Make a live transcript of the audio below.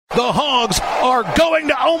The Hogs are going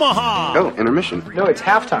to Omaha. Oh, intermission. No, it's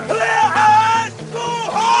halftime.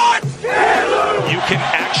 You can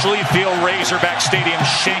actually feel Razorback Stadium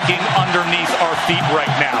shaking underneath our feet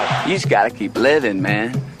right now. You just got to keep living,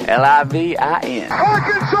 man. Livin.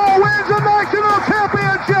 Arkansas wins the national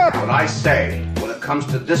championship. What I say when it comes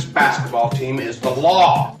to this basketball team is the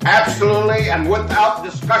law. Absolutely and without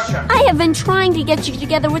discussion. I have been trying to get you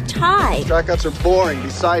together with Ty. Strikeouts are boring.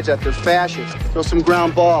 Besides that, they're fascist. Throw some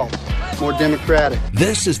ground ball. More democratic.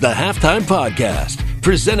 This is the Halftime Podcast,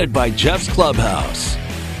 presented by Jeff's Clubhouse.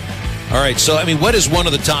 All right, so, I mean, what is one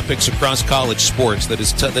of the topics across college sports that is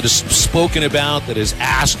spoken about, that is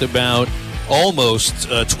asked about almost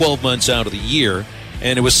 12 months out of the year?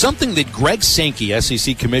 And it was something that Greg Sankey,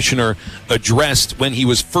 SEC commissioner, addressed when he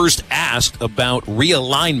was first asked about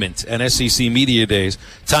realignment at SEC Media Days.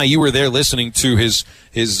 Ty, you were there listening to his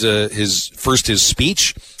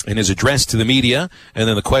speech and his address to the media, and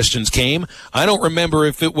then the questions came. I don't remember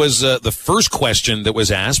if it was the first question that was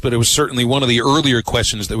asked, but it was certainly one of the earlier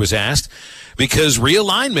questions that was asked, because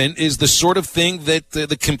realignment is the sort of thing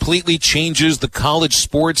that completely changes the college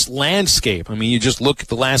sports landscape. I mean, you just look at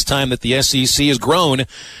the last time that the SEC has grown,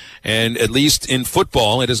 and at least in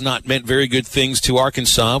football, it has not meant very good things to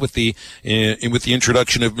Arkansas with the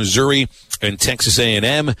introduction of Missouri and Texas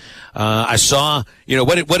A&M. I saw,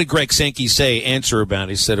 what did Greg Sankey answer about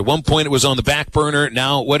it? He said at one point it was on the back burner.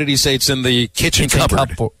 Now, what did he say? It's in the kitchen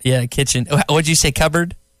cupboard. Kitchen. What did you say,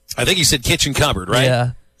 cupboard? I think he said kitchen cupboard, right?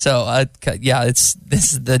 Yeah. So, this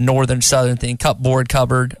is the northern southern thing. Cupboard,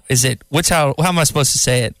 cupboard. How am I supposed to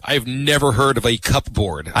say it? I've never heard of a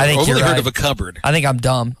cupboard. I think I've only you're heard right. of a cupboard. I think I'm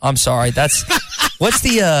dumb. I'm sorry. That's what's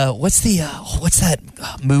that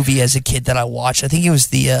movie as a kid that I watched? I think it was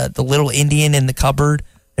the Little Indian in the Cupboard.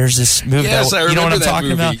 There's this movie. Yes, I remember you know what I'm that talking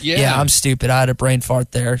movie. about? Yeah, I'm stupid. I had a brain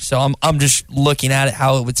fart there, so I'm just looking at it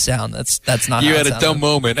how it would sound. That's not. You how had it a dumb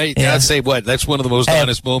moment. Hey, yeah. I'd say what? That's one of the most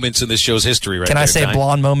honest moments in this show's history, right? Can I say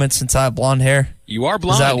blonde moment since I have blonde hair? You are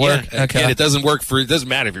blonde. Does that work? Yeah. Okay. And it doesn't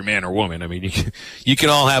matter if you're man or woman. I mean, you can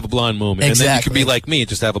all have a blonde moment. Exactly. And then you can be like me and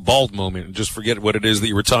just have a bald moment and just forget what it is that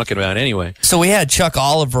you were talking about anyway. So we had Chuck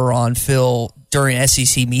Oliver on, Phil, during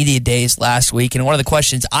SEC Media Days last week, and one of the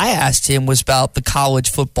questions I asked him was about the college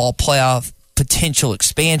football playoff potential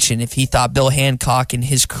expansion, if he thought Bill Hancock and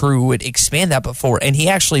his crew would expand that before. And he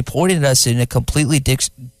actually pointed us in a completely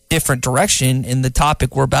different direction in the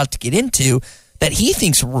topic we're about to get into, that he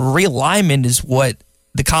thinks realignment is what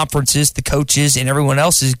the conferences, the coaches, and everyone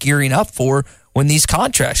else is gearing up for when these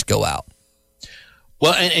contracts go out.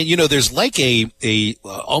 Well, and there's like a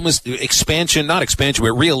almost expansion, not expansion,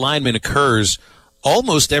 but realignment occurs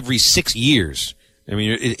almost every 6 years. I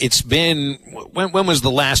mean, it's been, when was the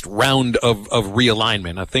last round of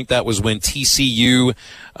realignment? I think that was when TCU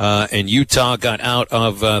and Utah got out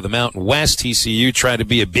of the Mountain West. TCU tried to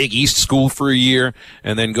be a Big East school for a year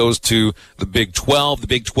and then goes to the Big 12. The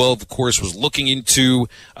Big 12, of course, was looking into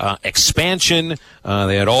expansion.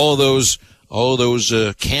 They had all those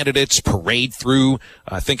candidates parade through.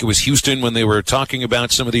 I think it was Houston when they were talking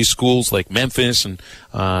about some of these schools like Memphis and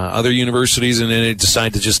other universities, and then it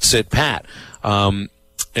decided to just sit pat. And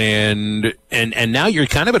now you're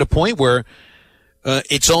kind of at a point where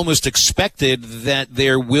it's almost expected that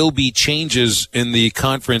there will be changes in the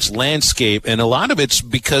conference landscape, and a lot of it's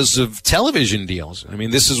because of television deals. I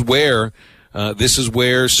mean, this is where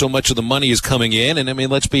so much of the money is coming in. And I mean,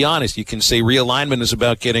 let's be honest. You can say realignment is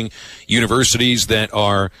about getting universities that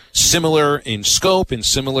are similar in scope and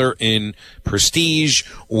similar in prestige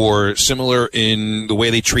or similar in the way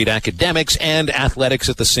they treat academics and athletics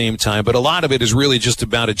at the same time. But a lot of it is really just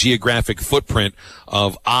about a geographic footprint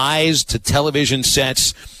of eyes to television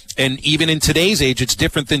sets. And even in today's age, it's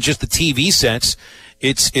different than just the TV sets.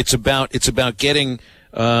 It's about getting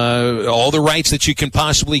all the rights that you can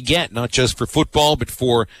possibly get, not just for football, but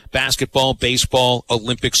for basketball, baseball,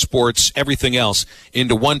 Olympic sports, everything else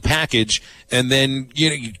into one package. And then,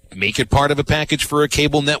 you make it part of a package for a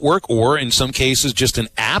cable network or in some cases just an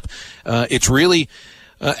app. It's really,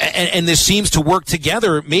 and this seems to work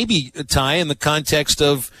together, maybe, Ty, in the context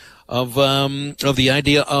of the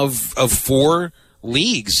idea of four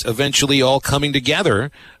leagues eventually all coming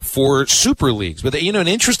together for super leagues. But, an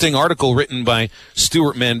interesting article written by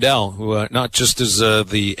Stuart Mandel, who not just is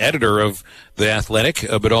the editor of The Athletic,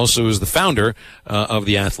 but also is the founder of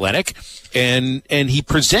The Athletic. And he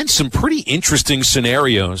presents some pretty interesting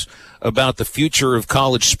scenarios about the future of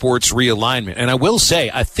college sports realignment. And I will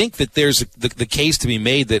say, I think that there's the case to be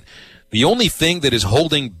made that the only thing that is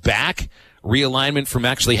holding back realignment from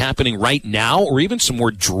actually happening right now, or even some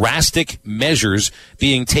more drastic measures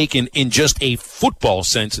being taken in just a football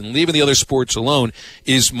sense and leaving the other sports alone,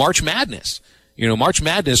 is March Madness. You know, March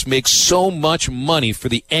Madness makes so much money for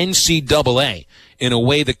the NCAA in a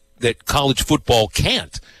way that college football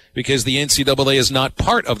can't, because the NCAA is not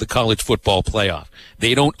part of the college football playoff.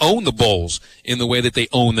 They don't own the bowls in the way that they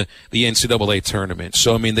own the NCAA tournament.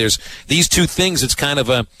 So, I mean, there's these two things. It's kind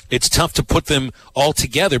of it's tough to put them all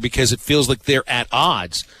together because it feels like they're at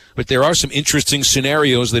odds. But there are some interesting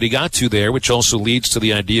scenarios that he got to there, which also leads to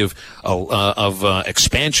the idea of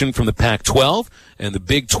expansion from the Pac-12 and the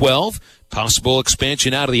Big 12, possible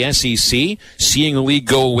expansion out of the SEC, seeing the league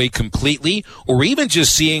go away completely, or even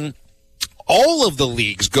just seeing all of the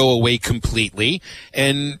leagues go away completely.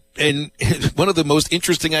 And one of the most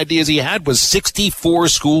interesting ideas he had was 64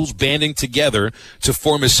 schools banding together to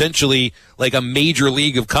form essentially like a major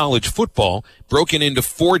league of college football, broken into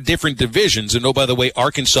 4 different divisions. And oh, by the way,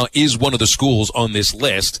 Arkansas is one of the schools on this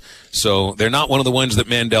list, so they're not one of the ones that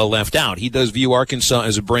Mandel left out. He does view Arkansas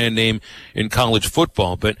as a brand name in college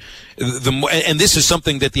football. But and this is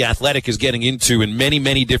something that the Athletic is getting into in many,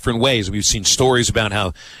 many different ways. We've seen stories about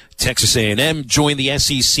how Texas A&M joined the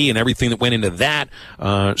SEC and everything that went into that,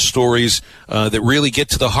 stories that really get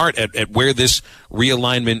to the heart at where this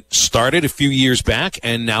realignment started a few years back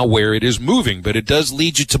and now where it is moving. But it does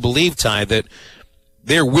lead you to believe, Ty, that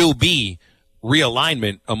there will be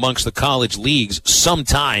realignment amongst the college leagues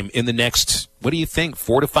sometime in the next, what do you think,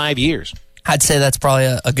 4 to 5 years? I'd say that's probably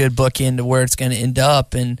a good bookend to where it's going to end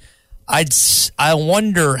up. And I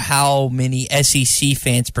wonder how many SEC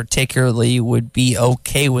fans particularly would be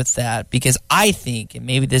okay with that, because I think, and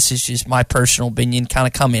maybe this is just my personal opinion kind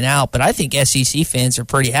of coming out, but I think SEC fans are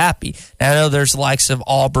pretty happy. Now, I know there's the likes of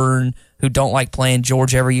Auburn who don't like playing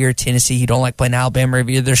Georgia every year, Tennessee who don't like playing Alabama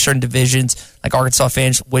every year. There's certain divisions, like Arkansas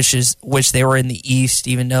fans wish they were in the East,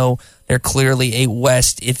 even though they're clearly a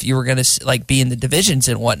West if you were going to like be in the divisions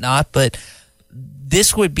and whatnot. But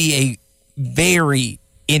this would be a very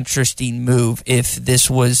interesting move if this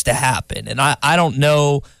was to happen. And I don't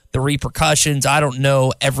know the repercussions. I don't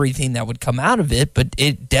know everything that would come out of it, but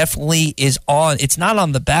it definitely is on. It's not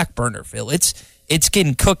on the back burner, Phil. It's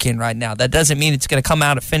getting cooking right now. That doesn't mean it's going to come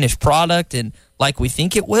out a finished product and like we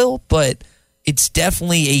think it will, but it's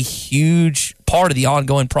definitely a huge part of the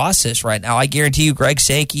ongoing process right now. I guarantee you Greg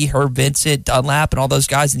Sankey, Herb Vincent, Dunlap, and all those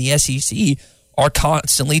guys in the SEC are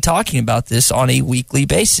constantly talking about this on a weekly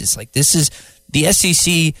basis. Like, this is the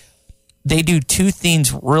SEC. They do two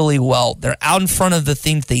things really well. They're out in front of the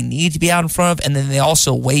things they need to be out in front of, and then they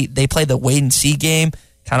also wait. They play the wait and see game,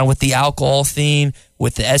 kind of with the alcohol theme,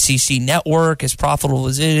 with the SEC network. As profitable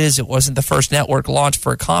as it is, it wasn't the first network launch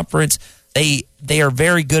for a conference. They are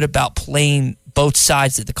very good about playing both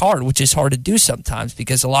sides of the card, which is hard to do sometimes,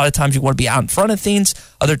 because a lot of times you want to be out in front of things.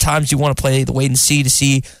 Other times you want to play the wait and see to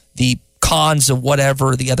see the cons of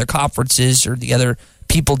whatever the other conferences or the other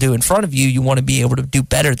people do in front of you. You want to be able to do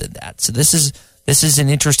better than that. So this is an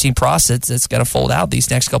interesting process that's going to fold out these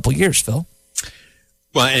next couple of years, Phil.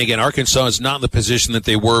 Well, and again, Arkansas is not in the position that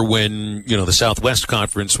they were when, the Southwest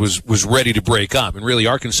Conference was ready to break up. And really,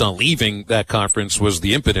 Arkansas leaving that conference was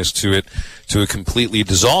the impetus to it completely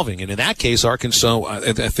dissolving. And in that case, Arkansas,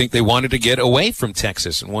 I think they wanted to get away from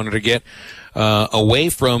Texas and wanted to get away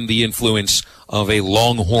from the influence of a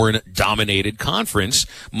Longhorn-dominated conference,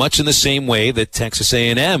 much in the same way that Texas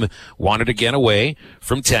A&M wanted to get away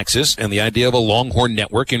from Texas and the idea of a Longhorn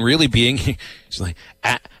network and really being, it's like,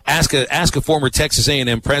 ask a former Texas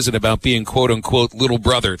A&M president about being quote-unquote little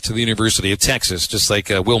brother to the University of Texas, just like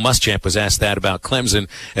Will Muschamp was asked that about Clemson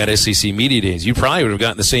at SEC Media Days. You probably would have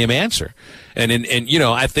gotten the same answer. And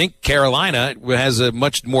I think Carolina has a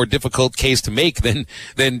much more difficult case to make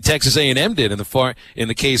than Texas A&M did in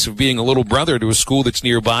the case of being a little brother to a school that's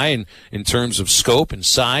nearby, and in terms of scope and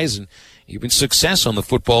size and even success on the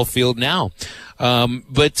football field now.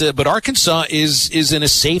 But Arkansas is in a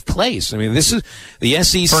safe place. I mean, this is the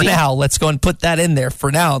SEC. For now, let's go and put that in there.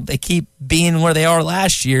 For now, they keep being where they are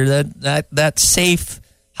last year. That safe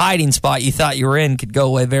hiding spot you thought you were in could go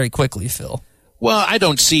away very quickly, Phil. Well, I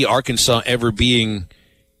don't see Arkansas ever being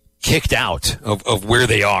kicked out of where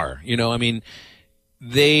they are. I mean,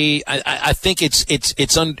 I think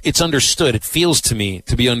it's understood. It feels to me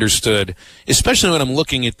to be understood, especially when I'm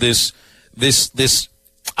looking at this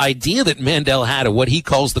idea that Mandel had of what he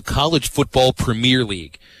calls the College Football Premier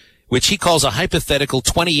League, which he calls a hypothetical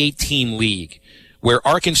 28-team league, where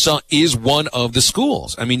Arkansas is one of the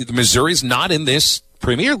schools. I mean, Missouri's not in this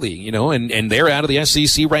Premier League, and they're out of the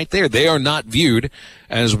SEC right there. They are not viewed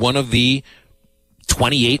as one of the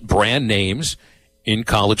 28 brand names in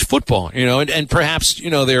college football, and perhaps,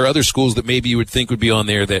 there are other schools that maybe you would think would be on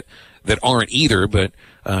there that aren't either, but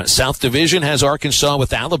South Division has Arkansas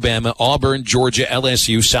with Alabama, Auburn, Georgia,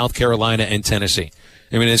 LSU, South Carolina, and Tennessee.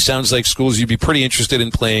 I mean, it sounds like schools you'd be pretty interested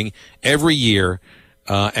in playing every year,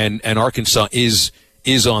 and Arkansas is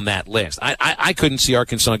on that list. I couldn't see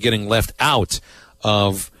Arkansas getting left out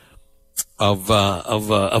of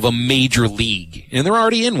a major league, and they're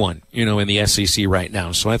already in one, in the SEC right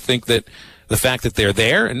now. So I think that the fact that they're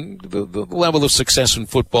there and the level of success in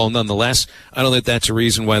football, nonetheless, I don't think that's a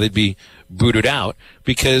reason why they'd be booted out,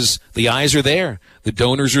 because the eyes are there, the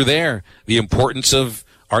donors are there, the importance of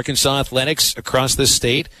Arkansas athletics across this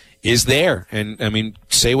state is there. And I mean,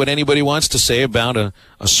 say what anybody wants to say about a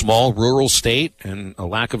small rural state and a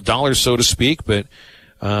lack of dollars, so to speak, but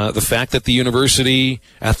the fact that the university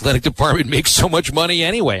athletic department makes so much money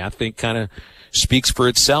anyway, I think kind of speaks for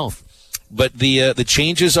itself. But the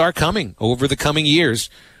changes are coming over the coming years,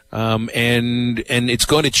 and it's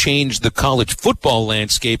going to change the college football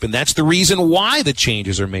landscape, and that's the reason why the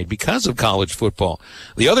changes are made, because of college football.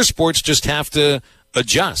 The other sports just have to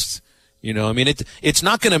adjust. I mean, it's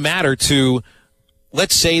not going to matter to,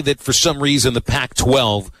 let's say that for some reason the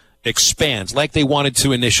Pac-12 expands like they wanted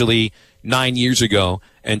to initially 9 years ago,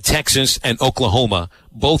 and Texas and Oklahoma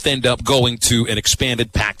both end up going to an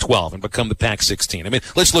expanded Pac-12 and become the Pac-16. I mean,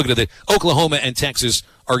 let's look at it. Oklahoma and Texas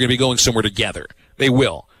are going to be going somewhere together. They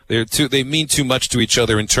will. They mean too much to each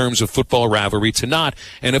other in terms of football rivalry to not.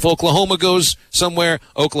 And if Oklahoma goes somewhere,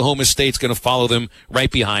 Oklahoma State's going to follow them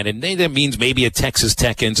right behind. And that means maybe a Texas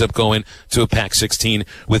Tech ends up going to a Pac-16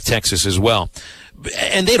 with Texas as well.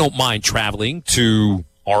 And they don't mind traveling to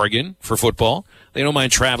Oregon for football. They don't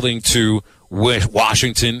mind traveling to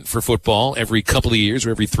Washington for football every couple of years or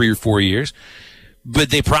every 3 or 4 years. But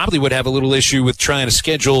they probably would have a little issue with trying to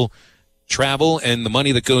schedule travel and the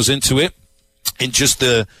money that goes into it, and just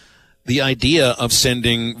the idea of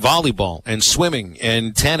sending volleyball and swimming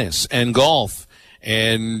and tennis and golf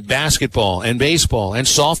and basketball and baseball and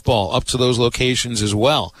softball up to those locations as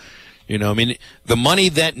well. I mean, the money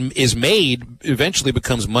that is made eventually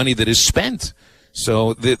becomes money that is spent.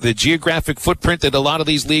 So the geographic footprint that a lot of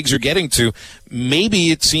these leagues are getting to,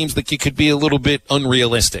 maybe it seems like it could be a little bit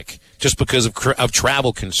unrealistic just because of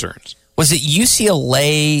travel concerns. Was it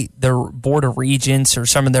UCLA, the Board of Regents, or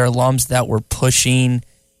some of their alums that were pushing,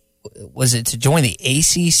 was it to join the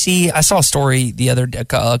ACC? I saw a story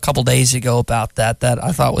a couple days ago about that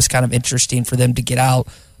I thought was kind of interesting, for them to get out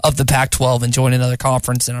of the Pac-12 and join another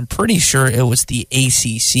conference, and I'm pretty sure it was the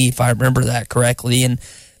ACC, if I remember that correctly. And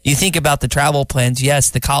you think about the travel plans, yes,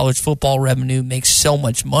 the college football revenue makes so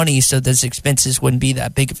much money, so those expenses wouldn't be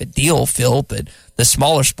that big of a deal, Phil, but the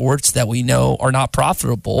smaller sports that we know are not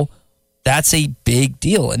profitable, that's a big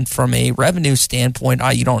deal. And from a revenue standpoint,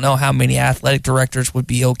 you don't know how many athletic directors would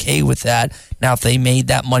be okay with that. Now, if they made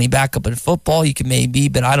that money back up in football, you can maybe,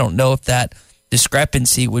 but I don't know if that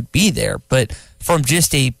discrepancy would be there. But from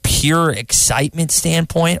just a pure excitement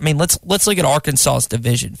standpoint, I mean, let's look at Arkansas's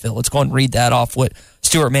division, Phil. Let's go and read that off, what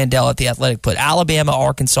Stuart Mandel at The Athletic put. Alabama,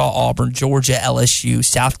 Arkansas, Auburn, Georgia, LSU,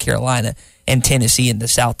 South Carolina, and Tennessee in the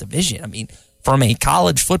South Division. I mean, from a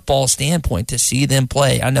college football standpoint, to see them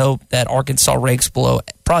play, I know that Arkansas ranks below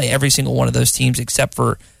probably every single one of those teams except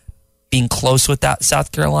for being close with that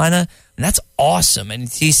South Carolina, and that's awesome. And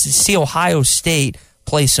to see Ohio State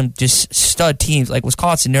play some just stud teams like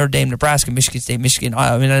Wisconsin, Notre Dame, Nebraska, Michigan State, Michigan.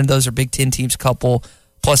 I mean, those are Big Ten teams, couple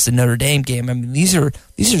plus the Notre Dame game. I mean, these are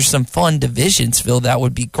some fun divisions, Phil. That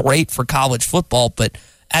would be great for college football. But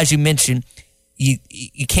as you mentioned, you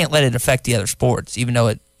can't let it affect the other sports, even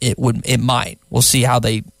though it might. We'll see how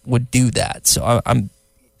they would do that. So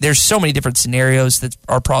there's so many different scenarios that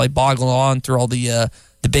are probably boggling on through all the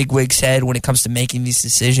bigwigs' head when it comes to making these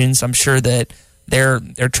decisions. I'm sure that they're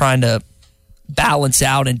trying to balance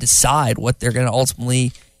out and decide what they're going to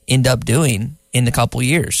ultimately end up doing in a couple of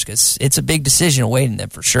years, because it's a big decision awaiting them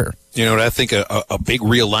for sure. You know what I think a big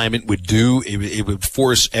realignment would do? It would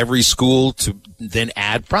force every school to then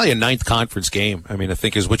add probably a 9th conference game. I mean, I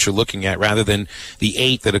think is what you're looking at, rather than the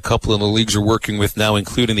 8 that a couple of the leagues are working with now,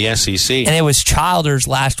 including the SEC. And it was Childers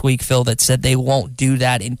last week, Phil, that said they won't do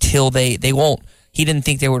that until they won't. He didn't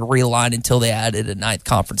think they would realign until they added a 9th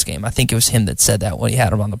conference game. I think it was him that said that when he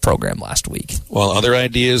had him on the program last week. Well, other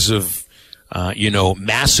ideas of,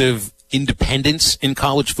 massive independence in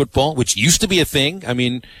college football, which used to be a thing. I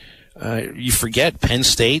mean, you forget Penn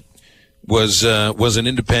State was an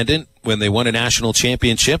independent when they won a national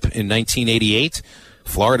championship in 1988.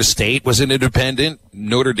 Florida State was an independent.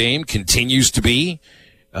 Notre Dame continues to be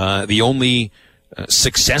the only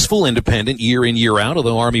successful independent year in, year out,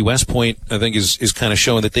 although Army West Point, I think, is kind of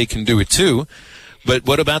showing that they can do it too. But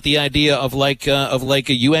what about the idea of like a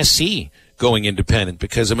USC going independent?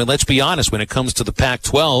 Because, I mean, let's be honest, when it comes to the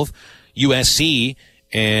Pac-12, USC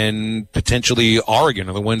and potentially Oregon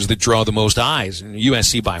are the ones that draw the most eyes, and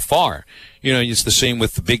USC by far. You know, it's the same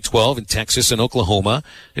with the Big 12 and Texas and Oklahoma.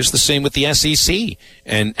 It's the same with the SEC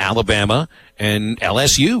and Alabama and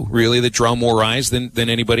LSU, really, that draw more eyes than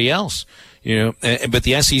anybody else. You know, but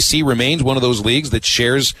the SEC remains one of those leagues that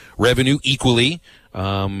shares revenue equally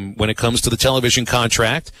when it comes to the television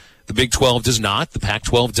contract. The Big 12 does not. The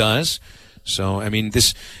Pac-12 does. So, I mean,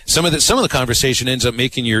 some of the conversation ends up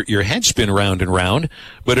making your head spin round and round,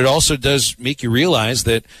 but it also does make you realize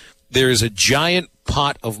that there is a giant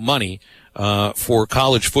pot of money for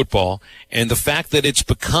college football, and the fact that it's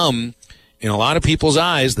become, in a lot of people's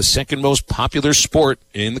eyes, the second most popular sport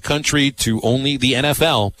in the country to only the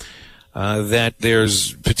NFL, that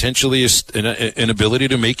there's potentially an ability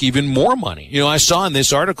to make even more money. You know, I saw in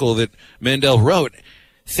this article that Mandel wrote,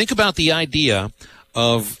 think about the idea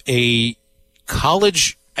of a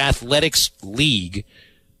college athletics league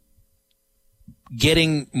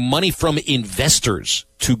getting money from investors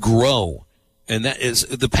to grow. And that is,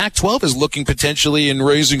 the Pac-12 is looking potentially in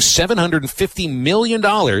raising $750 million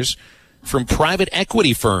from private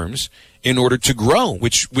equity firms in order to grow,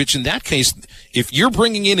 which in that case, if you're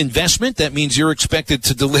bringing in investment, that means you're expected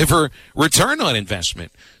to deliver return on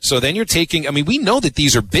investment. So then you're taking, I mean, we know that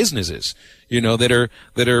these are businesses, you know, that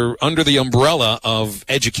are under the umbrella of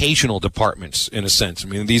educational departments, in a sense. I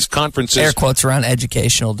mean, these conferences, air quotes around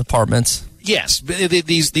educational departments. Yes,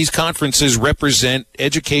 these conferences represent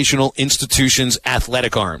educational institutions'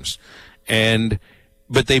 athletic arms,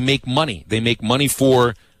 but they make money. They make money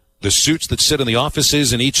for the suits that sit in the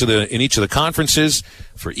offices in each of the conferences,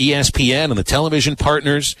 for ESPN and the television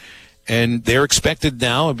partners, and they're expected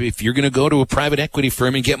now, if you're going to go to a private equity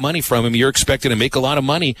firm and get money from them, you're expected to make a lot of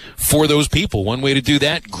money for those people. One way to do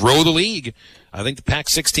that, grow the league. I think the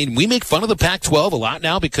Pac-16, we make fun of the Pac-12 a lot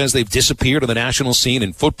now because they've disappeared on the national scene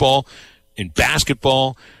in football, in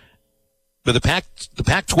basketball, but the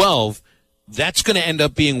Pac-12, that's going to end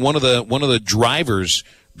up being one of the drivers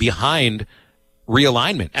behind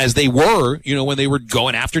realignment, as they were, you know, when they were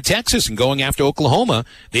going after Texas and going after Oklahoma.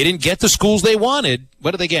 They didn't get the schools they wanted.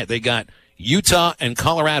 What did they get? They got Utah and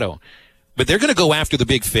Colorado, but they're going to go after the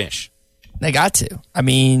big fish. They got to. I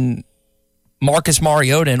mean, Marcus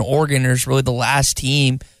Mariota and Oregon is really the last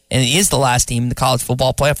team, and it is the last team in the college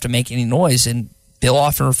football playoff to make any noise. And Bill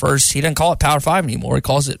often he doesn't call it Power 5 anymore. He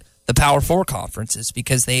calls it the Power 4 conferences,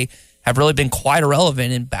 because they have really been quite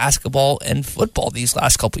irrelevant in basketball and football these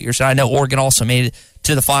last couple of years. And I know Oregon also made it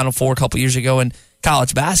to the Final Four a couple of years ago in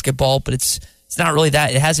college basketball, but it's not really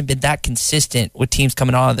that. It hasn't been that consistent with teams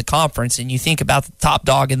coming out of the conference. And you think about the top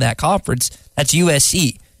dog in that conference, that's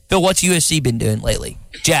USC. Bill, what's USC been doing lately?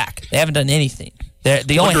 Jack. They haven't done anything.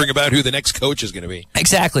 Wondering about who the next coach is going to be.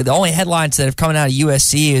 Exactly. The only headlines that have come out of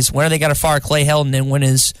USC is when are they going to fire Clay Helton, and when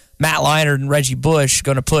is Matt Leinart and Reggie Bush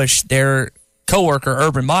going to push their coworker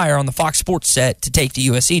Urban Meyer on the Fox Sports set to take the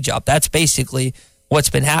USC job. That's basically what's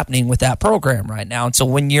been happening with that program right now. And so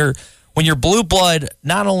when you're blue blood,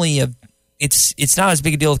 not only it's not as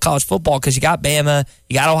big a deal with college football because you got Bama,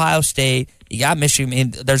 you got Ohio State, you got Michigan. I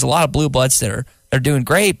mean, there's a lot of blue bloods that are doing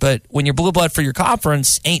great, but when your blue blood for your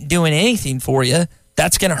conference ain't doing anything for you,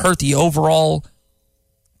 that's going to hurt the overall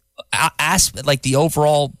aspect, like the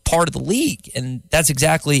overall part of the league. And that's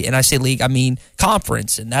exactly, and I say league, I mean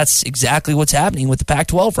conference, and that's exactly what's happening with the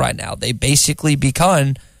Pac-12 right now. They basically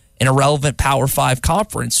become an irrelevant Power 5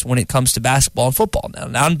 conference when it comes to basketball and football. Now,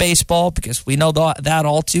 not in baseball, because we know that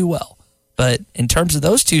all too well. But in terms of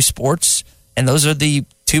those two sports, and those are the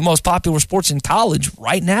two most popular sports in college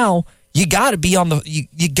right now, you got to be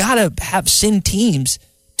you got to send teams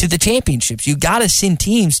to the championships. You got to send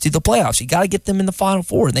teams to the playoffs. You got to get them in the Final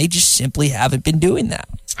Four, and they just simply haven't been doing that.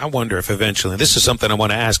 I wonder if eventually, this is something I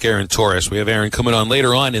want to ask Aaron Torres. We have Aaron coming on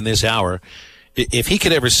later on in this hour. If he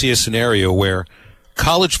could ever see a scenario where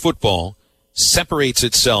college football separates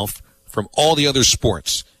itself from all the other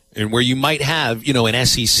sports, and where you might have, you know, an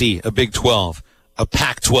SEC, a Big 12, a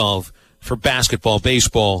Pac-12 for basketball,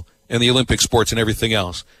 baseball, and the Olympic sports and everything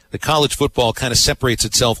else. The college football kind of separates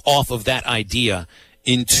itself off of that idea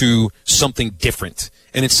into something different.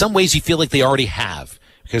 And in some ways you feel like they already have,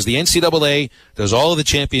 because the NCAA does all of the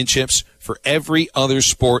championships for every other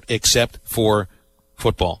sport except for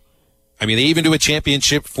football. I mean, they even do a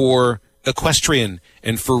championship for equestrian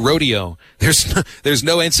and for rodeo. There's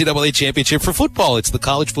no NCAA championship for football. It's the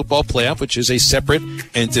college football playoff, which is a separate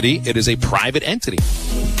entity. It is a private entity.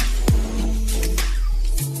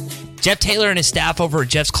 Jeff Taylor and his staff over at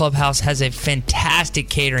Jeff's Clubhouse has a fantastic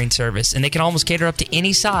catering service, and they can almost cater up to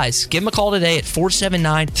any size. Give them a call today at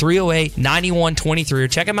 479-308-9123, or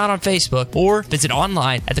check them out on Facebook, or visit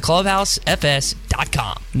online at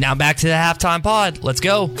theclubhousefs.com. Now back to the halftime pod. Let's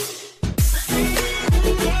go.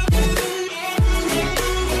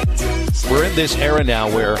 We're in this era now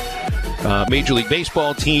where Major League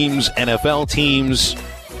Baseball teams, NFL teams,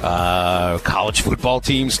 college football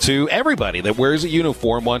teams too, everybody that wears a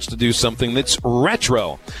uniform wants to do something that's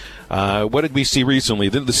retro. What did we see recently?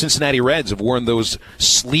 The Cincinnati Reds have worn those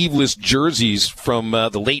sleeveless jerseys from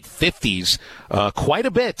the late 50s quite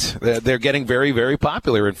a bit. They're getting very, very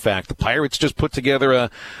popular, in fact. The Pirates just put together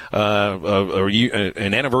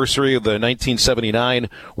an anniversary of the 1979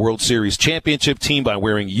 World Series championship team by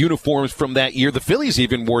wearing uniforms from that year. The Phillies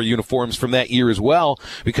even wore uniforms from that year as well,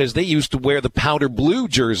 because they used to wear the powder blue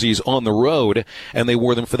jerseys on the road, and they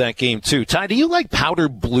wore them for that game too. Ty, do you like powder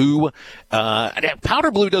blue?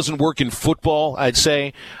 Powder blue doesn't work in football, I'd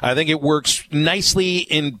say. I think it works nicely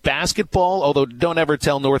in basketball, although don't ever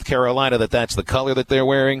tell North Carolina that that's the color that they're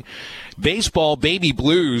wearing. Baseball, baby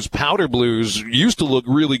blues, powder blues used to look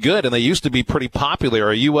really good, and they used to be pretty popular.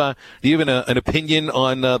 Are you, do you have an opinion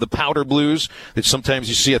on the powder blues that sometimes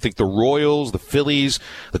you see? I think the Royals, the Phillies,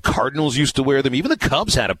 the Cardinals used to wear them. Even the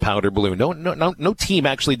Cubs had a powder blue. No team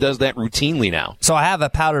actually does that routinely now. So I have a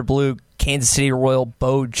powder blue Kansas City Royal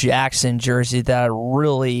Bo Jackson jersey that I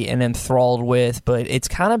really am enthralled with, but it's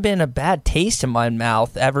kind of been a bad taste in my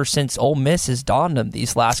mouth ever since Ole Miss has donned them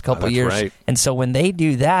these last couple years. Right. And so when they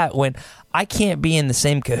do that, when I can't be in the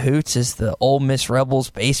same cahoots as the Ole Miss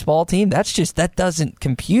Rebels baseball team, that doesn't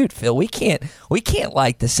compute, Phil. We can't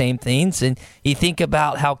like the same things. And you think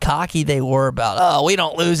about how cocky they were about, we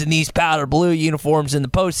don't lose in these powder blue uniforms in the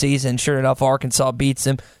postseason. Sure enough, Arkansas beats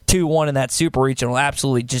them 2-1 in that Super Regional.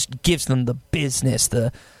 Absolutely just gives them the business,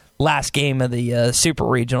 the last game of the Super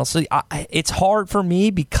Regional. So it's hard for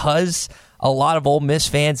me because a lot of Ole Miss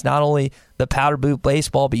fans, not only the powder blue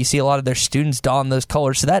baseball, but you see a lot of their students don those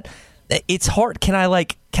colors. So that it's hard. Can I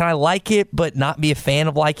like it but not be a fan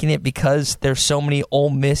of liking it because there's so many Ole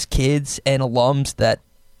Miss kids and alums that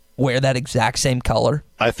wear that exact same color?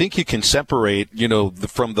 I think you can separate,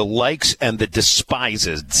 from the likes and the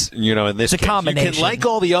despises, in this case. Combination. You can like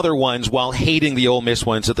all the other ones while hating the Ole Miss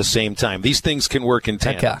ones at the same time. These things can work in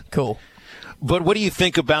tandem. Okay, cool. But what do you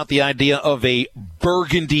think about the idea of a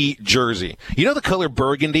burgundy jersey? You know the color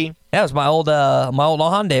burgundy? That was my old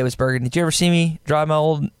Hyundai was burgundy. Did you ever see me drive my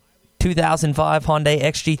old 2005 Hyundai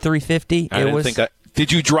XG350?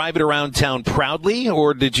 Did you drive it around town proudly,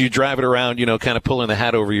 or did you drive it around, kind of pulling the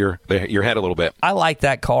hat over your head a little bit? I liked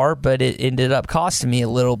that car, but it ended up costing me a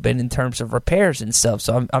little bit in terms of repairs and stuff.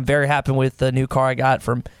 So I'm very happy with the new car I got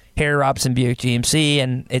from Harry Robson Buick GMC,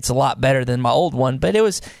 and it's a lot better than my old one. But it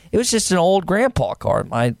was just an old grandpa car.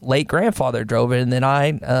 My late grandfather drove it, and then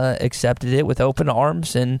I accepted it with open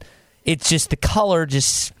arms, and it's just the color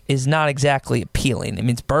just is not exactly appealing. I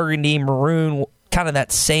mean, it's burgundy, maroon, kind of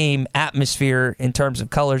that same atmosphere in terms of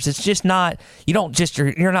colors. It's just not, you're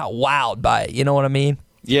not wowed by it. You know what I mean?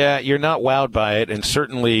 Yeah, you're not wowed by it. And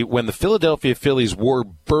certainly when the Philadelphia Phillies wore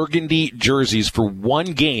burgundy jerseys for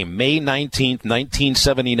one game, May 19th,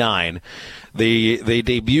 1979, they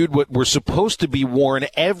debuted what were supposed to be worn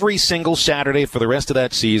every single Saturday for the rest of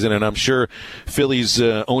that season. And I'm sure Phillies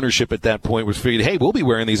ownership at that point was figured, hey, we'll be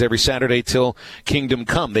wearing these every Saturday till Kingdom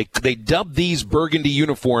Come. They dubbed these burgundy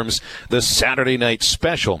uniforms the Saturday Night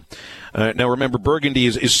Special. Now remember, burgundy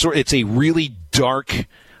it's a really dark,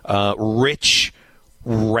 rich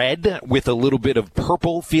red with a little bit of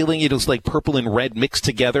purple feeling. It was like purple and red mixed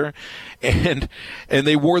together, and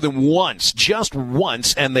they wore them just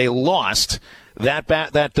once, and they lost that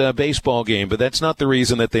baseball game. But that's not the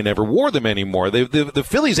reason that they never wore them anymore. The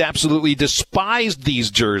Phillies absolutely despised these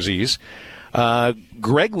jerseys.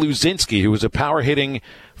 Greg Luzinski, who was a power hitting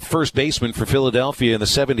first baseman for Philadelphia in the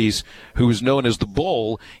 70s, who was known as the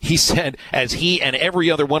Bull, he said, as he and every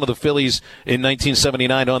other one of the Phillies in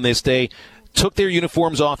 1979 on this day took their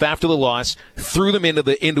uniforms off after the loss, threw them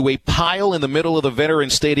into a pile in the middle of the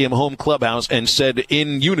Veterans Stadium home clubhouse, and said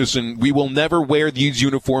in unison, "We will never wear these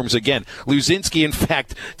uniforms again." Luzinski, in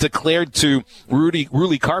fact, declared to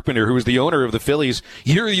Rudy Carpenter, who was the owner of the Phillies,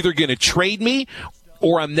 "You're either going to trade me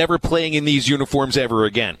or I'm never playing in these uniforms ever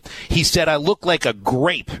again." He said, "I look like a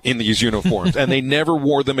grape in these uniforms," and they never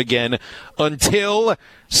wore them again until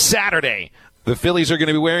Saturday. The Phillies are going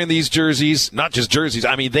to be wearing these jerseys, not just jerseys.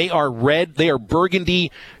 I mean, they are red. They are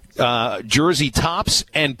burgundy jersey tops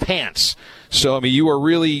and pants. So, I mean,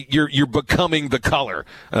 you're becoming the color,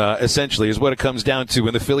 essentially, is what it comes down to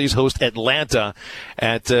when the Phillies host Atlanta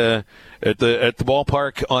at the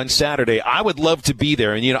ballpark on Saturday. I would love to be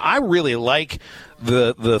there. And, I really like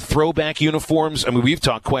the throwback uniforms. I mean, we've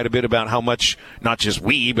talked quite a bit about how much, not just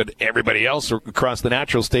we, but everybody else across the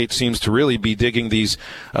natural state seems to really be digging these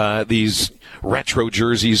retro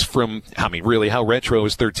jerseys from, really how retro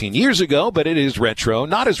is 13 years ago, but it is retro.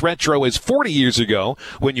 Not as retro as 40 years ago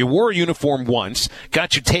when you wore a uniform once,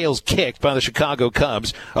 got your tails kicked by the Chicago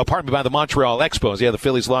Cubs, pardon me, by the Montreal Expos. Yeah, the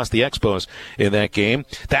Phillies lost the Expos in that game.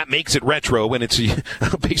 That makes it retro when it's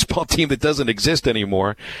a baseball team that doesn't exist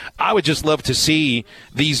anymore. I would just love to see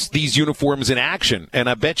these uniforms in action, and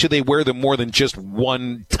I bet you they wear them more than just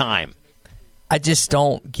one time. I just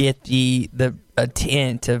don't get the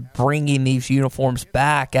intent of bringing these uniforms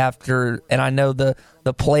back after, and I know the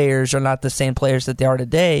players are not the same players that they are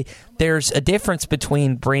today. There's a difference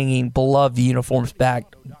between bringing beloved uniforms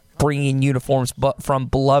back, bringing uniforms from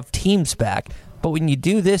beloved teams back. But when you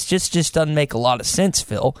do this, just doesn't make a lot of sense,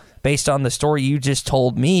 Phil. Based on the story you just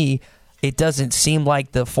told me, it doesn't seem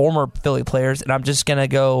like the former Philly players, and I'm just going to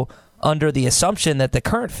go under the assumption that the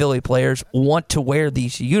current Philly players want to wear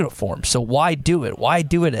these uniforms. So why do it? Why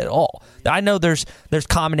do it at all? I know there's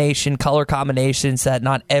color combinations that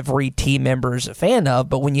not every team member is a fan of,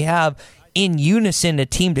 but when you have in unison a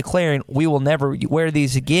team declaring, we will never wear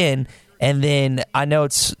these again, and then I know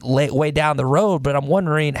it's way down the road, but I'm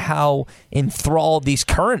wondering how enthralled these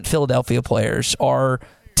current Philadelphia players are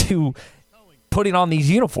to putting on these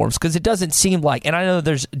uniforms, because it doesn't seem like, and I know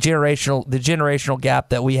there's the generational gap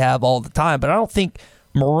that we have all the time, but I don't think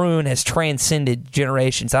maroon has transcended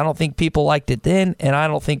generations. I don't think people liked it then, and I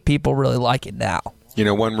don't think people really like it now.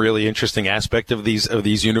 One really interesting aspect of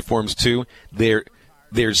these uniforms too, they're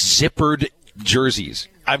zippered jerseys.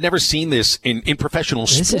 I've never seen this in professional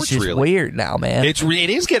sports, really. This is just weird now, man. It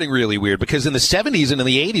is getting really weird, because in the 70s and in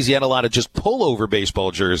the 80s, you had a lot of just pullover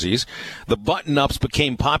baseball jerseys. The button-ups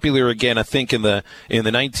became popular again, I think, in the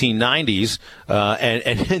 1990s.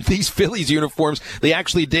 And these Phillies uniforms, they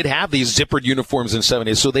actually did have these zippered uniforms in the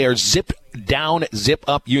 70s. So they are zip-down,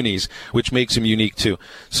 zip-up unis, which makes them unique, too.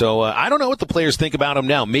 So I don't know what the players think about them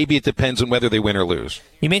now. Maybe it depends on whether they win or lose.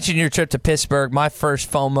 You mentioned your trip to Pittsburgh. My first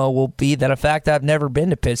FOMO will be that, in fact, I've never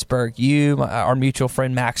been to Pittsburgh. Our mutual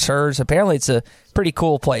friend Max Hers, apparently it's a pretty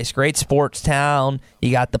cool place. Great sports town.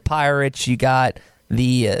 You got the Pirates. You got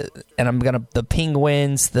the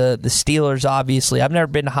Penguins, the Steelers, obviously. I've never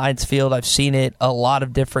been to Heinz Field. I've seen it a lot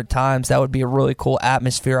of different times. That would be a really cool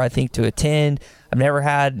atmosphere, I think, to attend. I've never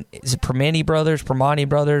had, is it Primanti Brothers? Primanti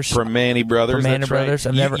Brothers, that's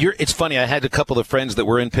right. It's funny, I had a couple of friends that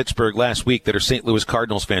were in Pittsburgh last week that are St. Louis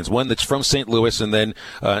Cardinals fans. One that's from St. Louis, and then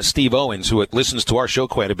Steve Owens, who listens to our show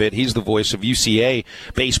quite a bit. He's the voice of UCA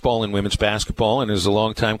baseball and women's basketball, and is a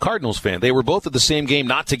longtime Cardinals fan. They were both at the same game,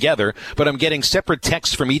 not together, but I'm getting separate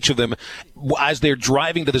texts from each of them as they're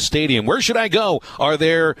driving to the stadium. Where should I go? Are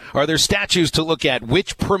there statues to look at?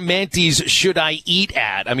 Which Primantis should I eat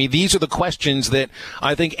at? I mean, these are the questions that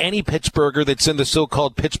I think any Pittsburgher that's in the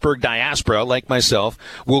so-called Pittsburgh diaspora, like myself,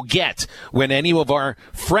 will get when any of our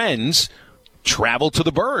friends travel to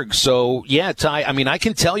the Burgh. So, yeah, Ty, I mean, I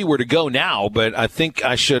can tell you where to go now, but I think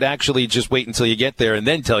I should actually just wait until you get there and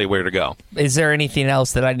then tell you where to go. Is there anything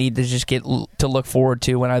else that I need to just get to look forward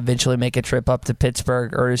to when I eventually make a trip up to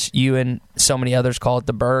Pittsburgh, or as you and so many others call it,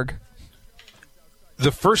 the Burgh?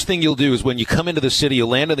 The first thing you'll do is when you come into the city, you'll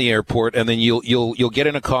land in the airport, and then you'll get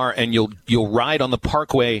in a car and you'll ride on the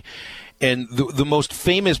Parkway. And the most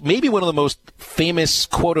famous, maybe one of the most famous,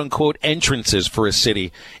 quote unquote, entrances for a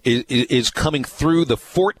city is coming through the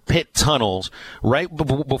Fort Pitt tunnels right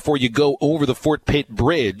before you go over the Fort Pitt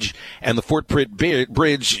Bridge. And the Fort Pitt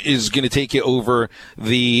Bridge is going to take you over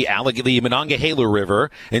the Monongahela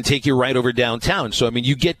River and take you right over downtown. So, I mean,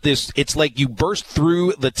 you get this, it's like you burst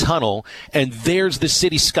through the tunnel, and there's the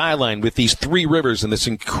city skyline with these three rivers and this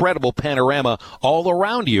incredible panorama all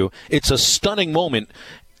around you. It's a stunning moment.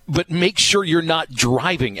 But make sure you're not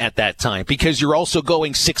driving at that time, because you're also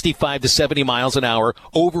going 65 to 70 miles an hour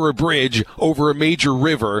over a bridge, over a major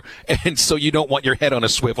river, and so you don't want your head on a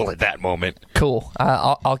swivel at that moment. Cool.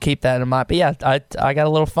 I'll keep that in mind. But yeah, I got a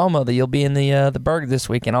little FOMO that you'll be in the Burgh this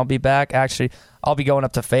weekend. I'll be back. Actually, I'll be going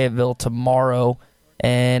up to Fayetteville tomorrow,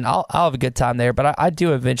 and I'll have a good time there. But I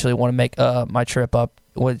do eventually want to make my trip up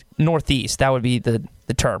with Northeast. That would be the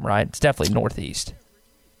term, right? It's definitely Northeast.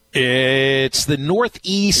 It's the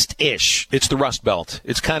Northeast-ish. It's the Rust Belt.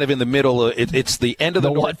 It's kind of in the middle. It's the end of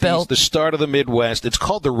the Northeast, belt? The start of the Midwest. It's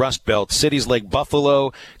called the Rust Belt. Cities like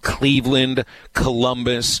Buffalo, Cleveland,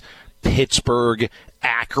 Columbus, Pittsburgh,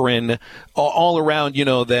 Akron, all around,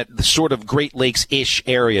 that sort of Great Lakes-ish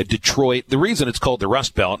area, Detroit. The reason it's called the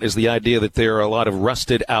Rust Belt is the idea that there are a lot of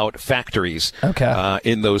rusted-out factories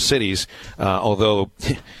in those cities, although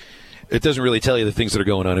it doesn't really tell you the things that are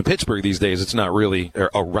going on in Pittsburgh these days. It's not really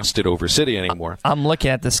a rusted-over city anymore. I'm looking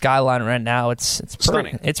at the skyline right now. It's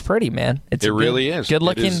stunning. It's pretty, man. It really is.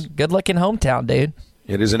 Good-looking hometown, dude.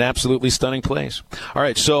 It is an absolutely stunning place. All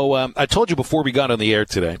right, so I told you before we got on the air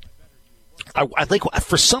today, I think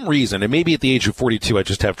for some reason, and maybe at the age of 42, I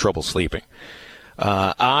just have trouble sleeping.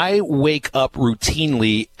 I wake up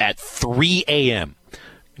routinely at 3 a.m.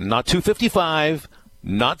 Not 2:55,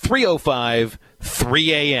 not 3:05,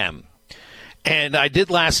 3 a.m. And I did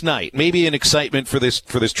last night. Maybe an excitement for this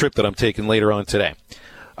trip that I'm taking later on today.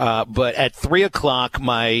 But at 3 o'clock,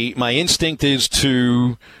 my instinct is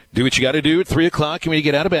to do what you got to do at 3 o'clock when you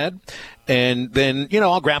get out of bed. And then,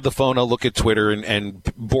 I'll grab the phone, I'll look at Twitter and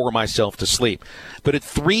bore myself to sleep. But at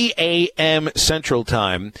 3 a.m. Central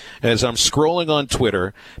Time, as I'm scrolling on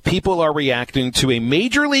Twitter, people are reacting to a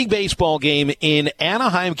Major League Baseball game in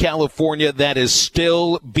Anaheim, California that is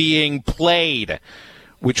still being played,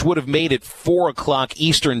 which would have made it 4 o'clock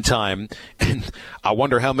Eastern Time. And I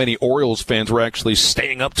wonder how many Orioles fans were actually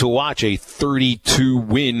staying up to watch a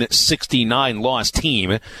 32-win, 69-loss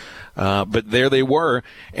team. But there they were,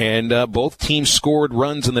 and both teams scored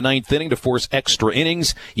runs in the ninth inning to force extra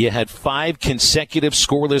innings. You had 5 consecutive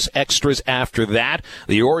scoreless extras after that.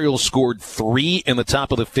 The Orioles scored 3 in the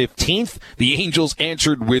top of the 15th. The Angels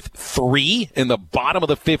answered with 3 in the bottom of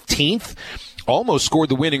the 15th. Almost scored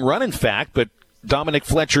the winning run, in fact, but Dominic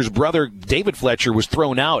Fletcher's brother, David Fletcher, was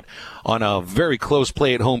thrown out on a very close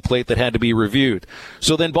play at home plate that had to be reviewed.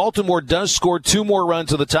 So then Baltimore does score 2 more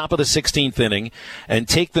runs at the top of the 16th inning and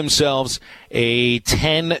take themselves a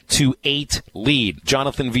 10-8 lead.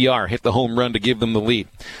 Jonathan Villar hit the home run to give them the lead.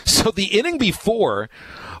 So the inning before,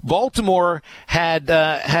 Baltimore had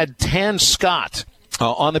Tan Scott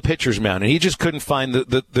on the pitcher's mound, and he just couldn't find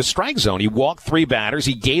the strike zone. He walked 3 batters.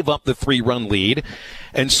 He gave up the 3-run lead.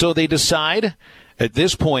 And so they decide at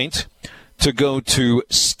this point to go to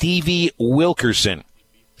Stevie Wilkerson.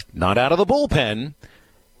 Not out of the bullpen,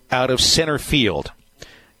 out of center field.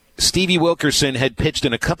 Stevie Wilkerson had pitched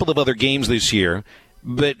in a couple of other games this year,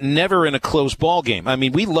 but never in a close ball game. I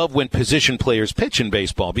mean, we love when position players pitch in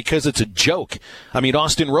baseball because it's a joke. I mean,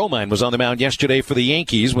 Austin Romine was on the mound yesterday for the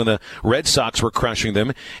Yankees when the Red Sox were crushing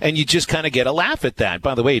them, and you just kind of get a laugh at that.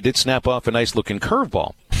 By the way, he did snap off a nice-looking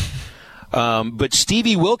curveball. But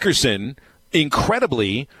Stevie Wilkerson,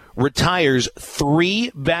 incredibly, retires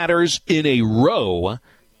 3 batters in a row,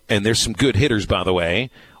 and there's some good hitters, by the way.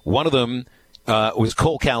 One of them was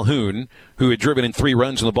Cole Calhoun, who had driven in 3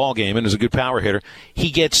 runs in the ballgame and is a good power hitter.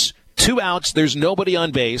 He gets 2 outs. There's nobody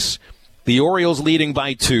on base. The Orioles leading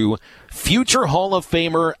by 2. Future Hall of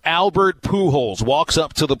Famer Albert Pujols walks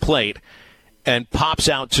up to the plate and pops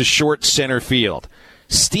out to short center field.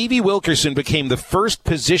 Stevie Wilkerson became the first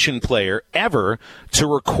position player ever to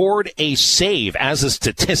record a save as a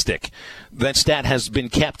statistic. That stat has been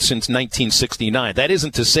kept since 1969. That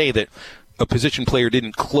isn't to say that a position player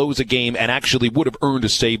didn't close a game and actually would have earned a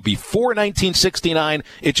save before 1969.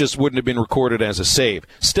 It just wouldn't have been recorded as a save.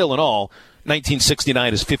 Still in all,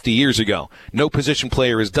 1969 is 50 years ago. No position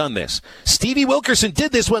player has done this. Stevie Wilkerson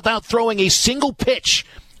did this without throwing a single pitch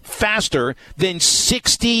faster than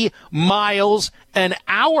 60 miles an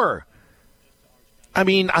hour. I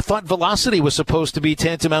mean, I thought velocity was supposed to be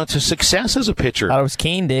tantamount to success as a pitcher. I was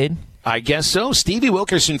keen, dude. I guess so. Stevie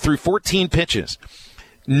Wilkerson threw 14 pitches.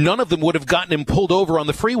 None of them would have gotten him pulled over on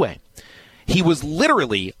the freeway. He was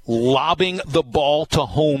literally lobbing the ball to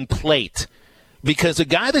home plate because a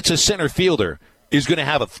guy that's a center fielder is going to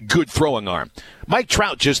have a good throwing arm. Mike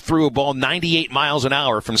Trout just threw a ball 98 miles an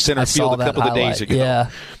hour from center field a couple of days ago. Yeah.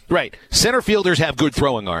 Right. Center fielders have good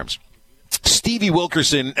throwing arms. Stevie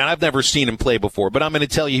Wilkerson, and I've never seen him play before, but I'm going to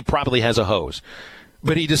tell you he probably has a hose.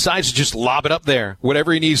 But he decides to just lob it up there,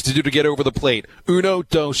 whatever he needs to do to get over the plate. Uno,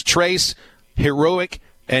 dos, tres, heroic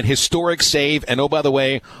and historic save. And, oh, by the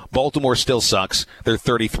way, Baltimore still sucks. They're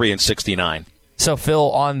 33-69. So,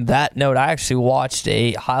 Phil, on that note, I actually watched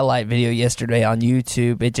a highlight video yesterday on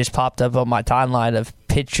YouTube. It just popped up on my timeline of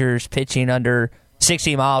pitchers pitching under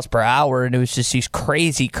 60 miles per hour, and it was just these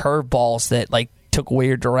crazy curveballs that, like, took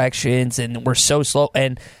weird directions and were so slow.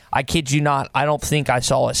 And I kid you not, I don't think I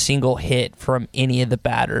saw a single hit from any of the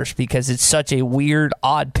batters because it's such a weird,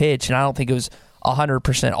 odd pitch, and I don't think it was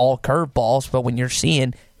 100% all curveballs, but when you're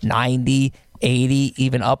seeing 90, 80,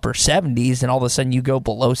 even upper 70s, and all of a sudden you go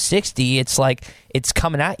below 60, it's like it's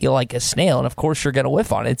coming at you like a snail, and of course you're going to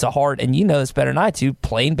whiff on it. It's a hard, and you know this better than I do,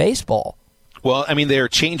 playing baseball. Well, I mean, there are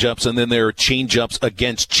change-ups, and then there are change-ups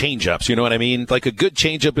against change-ups. You know what I mean? Like a good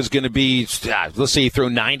change-up is going to be, let's say you throw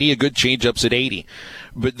 90, a good change-up's at 80.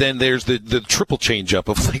 But then there's the triple change-up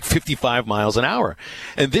of like 55 miles an hour.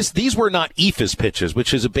 And these were not ephus pitches,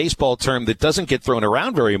 which is a baseball term that doesn't get thrown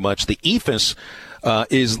around very much. The ephus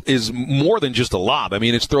is more than just a lob. I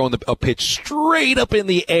mean, it's throwing a pitch straight up in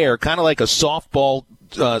the air, kind of like a softball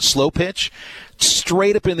slow pitch,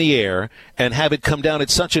 straight up in the air, and have it come down at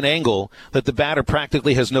such an angle that the batter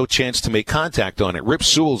practically has no chance to make contact on it. Rip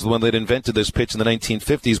Sewell's the one that invented this pitch in the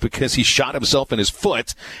 1950s because he shot himself in his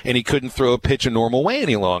foot and he couldn't throw a pitch a normal way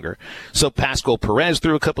any longer. So Pascal Perez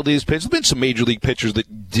threw a couple of these pitches. There's been some major league pitchers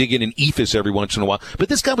that dig in an ephus every once in a while, but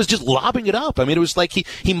this guy was just lobbing it up. I mean, it was like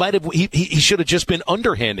he should have just been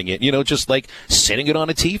underhanding it, just like sitting it on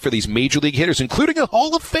a tee for these major league hitters, including a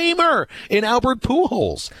Hall of Famer in Albert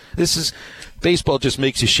Pujols. Baseball just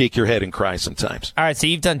makes you shake your head and cry sometimes. All right, so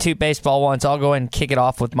you've done 2 baseball ones. I'll go ahead and kick it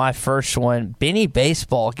off with my first one. Benny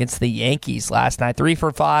Baseball against the Yankees last night. 3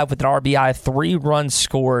 for 5 with an RBI, 3 runs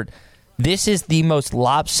scored. This is the most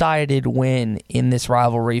lopsided win in this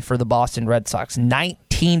rivalry for the Boston Red Sox.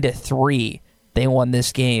 19-3, they won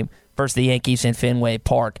this game versus the Yankees in Fenway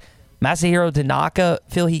Park. Masahiro Tanaka,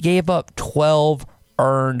 Phil, he gave up 12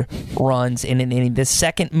 earned runs in an inning, the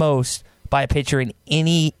second most by a pitcher in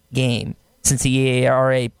any game since the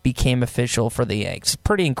ERA became official for the Yanks.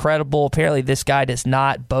 Pretty incredible. Apparently this guy does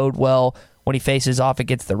not bode well when he faces off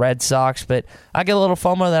against the Red Sox, but I get a little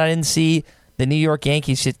FOMO that I didn't see the New York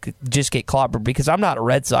Yankees just get clobbered because I'm not a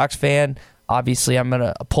Red Sox fan. Obviously, I'm going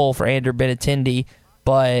to pull for Andrew Benintendi,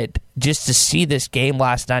 but just to see this game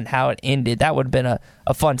last night and how it ended, that would have been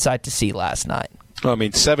a fun sight to see last night. Well, I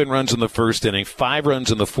mean, 7 runs in the first inning, 5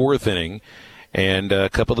 runs in the fourth inning, and a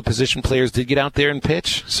couple of the position players did get out there and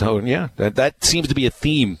pitch. So, yeah, that seems to be a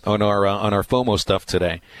theme on our FOMO stuff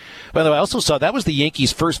today. By the way, I also saw that was the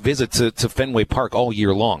Yankees' first visit to Fenway Park all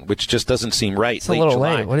year long, which just doesn't seem right. It's a little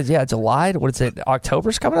late. What is July? What is it?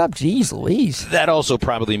 October's coming up? Jeez Louise. That also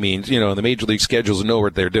probably means, the Major League schedules know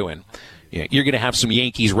what they're doing. Yeah, you're going to have some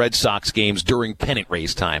Yankees-Red Sox games during pennant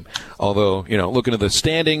race time. Although, looking at the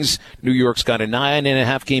standings, New York's got a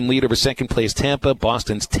 9.5 game lead over second-place Tampa.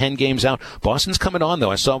 Boston's 10 games out. Boston's coming on,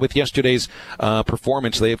 though. I saw with yesterday's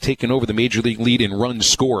performance, they have taken over the Major League lead in runs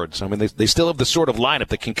scored. So, I mean, they still have the sort of lineup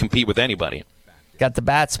that can compete with anybody. Got the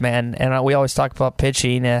bats, man. And we always talk about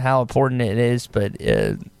pitching and how important it is, but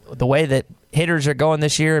the way that hitters are going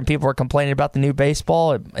this year and people are complaining about the new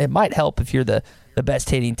baseball, it might help if you're the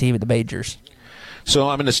best hitting team at the majors. So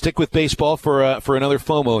I'm going to stick with baseball for another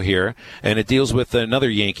FOMO here, and it deals with another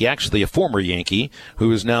Yankee, actually a former Yankee,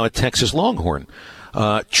 who is now a Texas Longhorn.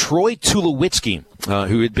 Troy Tulowitzki,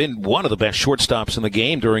 who had been one of the best shortstops in the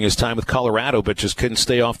game during his time with Colorado, but just couldn't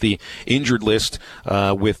stay off the injured list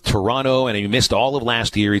with Toronto, and he missed all of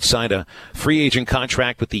last year. He'd signed a free agent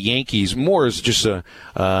contract with the Yankees, more as just a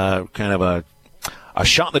kind of a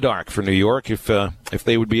shot in the dark for New York if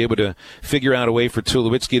they would be able to figure out a way for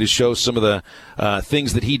Tulowitzki to show some of the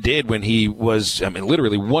things that he did when he was,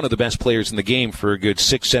 literally one of the best players in the game for a good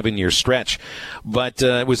 6-7 year stretch. But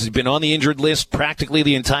he's been on the injured list practically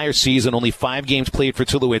the entire season, only 5 games played for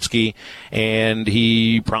Tulowitzki, and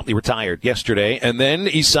he promptly retired yesterday. And then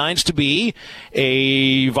he signs to be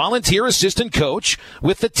a volunteer assistant coach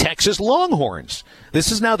with the Texas Longhorns. This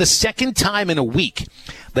is now the second time in a week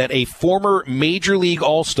that a former Major League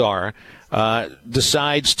All-Star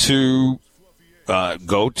decides to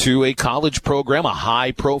go to a college program, a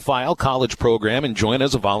high-profile college program, and join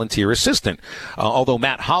as a volunteer assistant. Although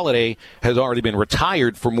Matt Holliday has already been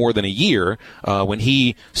retired for more than a year when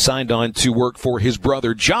he signed on to work for his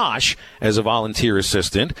brother Josh as a volunteer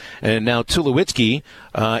assistant. And now Tulowitzki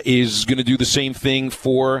is going to do the same thing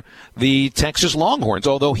for the Texas Longhorns.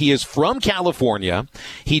 Although he is from California,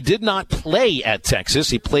 he did not play at Texas.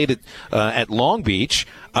 He played at Long Beach.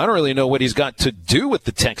 I don't really know what he's got to do with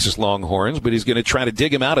the Texas Longhorns, but he's going to try to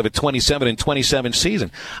dig him out of a 27-27 season.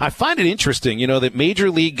 I find it interesting, that major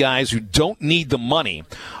league guys who don't need the money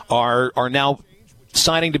are now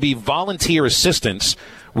signing to be volunteer assistants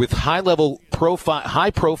with high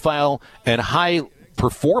profile and high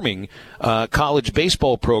performing college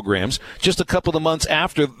baseball programs just a couple of months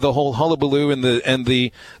after the whole hullabaloo and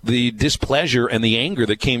the displeasure and the anger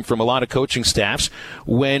that came from a lot of coaching staffs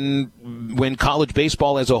when college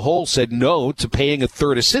baseball as a whole said no to paying a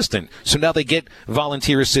third assistant. So now they get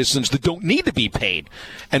volunteer assistants that don't need to be paid.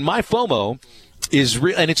 And my FOMO is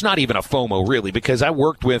and it's not even a FOMO really, because I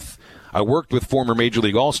worked with I worked with former Major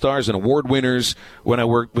League All-Stars and award winners when I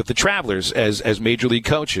worked with the Travelers as Major League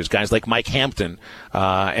coaches, guys like Mike Hampton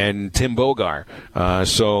and Tim Bogar.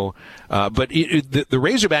 But the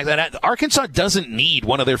Razorbacks, Arkansas doesn't need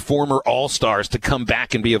one of their former All-Stars to come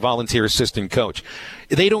back and be a volunteer assistant coach.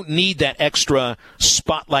 They don't need that extra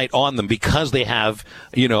spotlight on them because they have,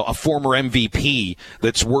 a former MVP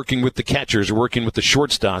that's working with the catchers or working with the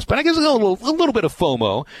shortstops. But I guess a little bit of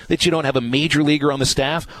FOMO that you don't have a major leaguer on the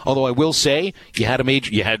staff. Although I will say you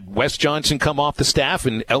had Wes Johnson come off the staff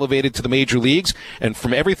and elevated to the major leagues. And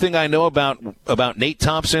from everything I know about Nate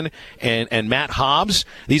Thompson and Matt Hobbs,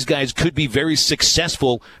 these guys could be very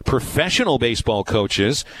successful professional baseball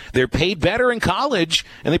coaches. They're paid better in college,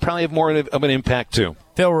 and they probably have more of an impact too.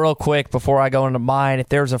 Phil, real quick before I go into mine, if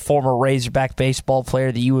there's a former Razorback baseball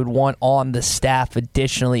player that you would want on the staff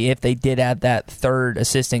additionally, if they did add that third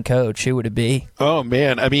assistant coach, who would it be? Oh,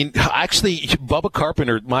 man. I mean, actually, Bubba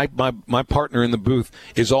Carpenter, my partner in the booth,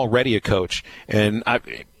 is already a coach. And I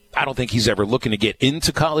don't think he's ever looking to get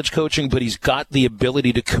into college coaching, but he's got the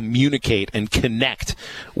ability to communicate and connect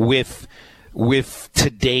with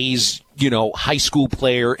today's, high school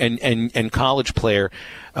player and college player.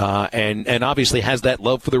 And obviously has that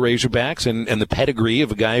love for the Razorbacks and the pedigree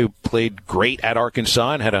of a guy who played great at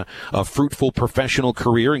Arkansas and had a fruitful professional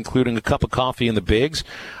career, including a cup of coffee in the bigs.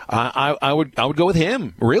 I would go with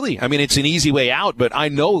him, really. I mean, it's an easy way out, but I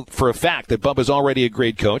know for a fact that Bubba's already a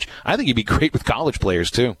great coach. I think he'd be great with college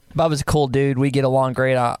players, too. Bubba's a cool dude. We get along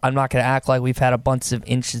great. I'm not going to act like we've had a bunch of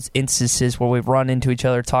instances where we've run into each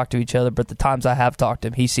other, talked to each other, but the times I have talked to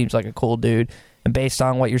him, he seems like a cool dude. And based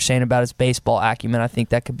on what you're saying about his baseball acumen, I think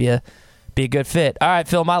that could be a good fit. All right,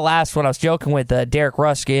 Phil, my last one, I was joking with Derek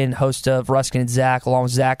Ruskin, host of Ruskin and Zach, along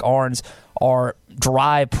with Zach Arns, our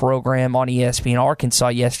Drive program on ESPN Arkansas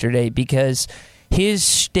yesterday, because his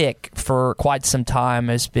shtick for quite some time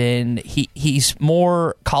has been he's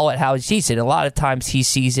more, call it how he sees it. A lot of times he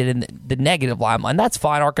sees it in the negative limelight, and that's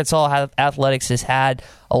fine. Arkansas athletics has had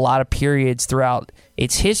a lot of periods throughout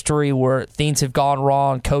its history where things have gone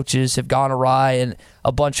wrong, coaches have gone awry, and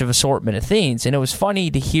a bunch of assortment of things. And it was funny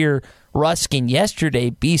to hear Ruskin yesterday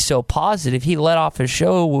be so positive. He let off his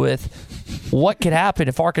show with what could happen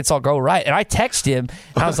if Arkansas go right. And I texted him,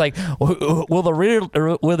 and I was like, will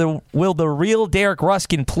the real Derek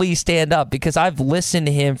Ruskin please stand up? Because I've listened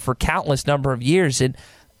to him for countless number of years, and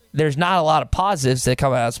there's not a lot of positives that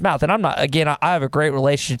come out of his mouth. And I'm not, again, I have a great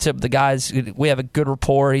relationship with the guys. We have a good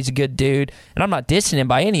rapport. He's a good dude. And I'm not dissing him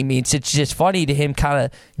by any means. It's just funny to him kind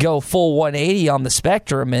of go full 180 on the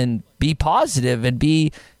spectrum and be positive and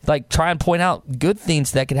be like try and point out good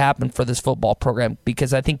things that could happen for this football program,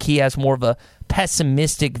 because I think he has more of a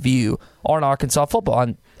pessimistic view on Arkansas football.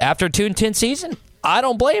 And after a 2-10 season, I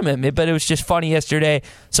don't blame him, but it was just funny yesterday.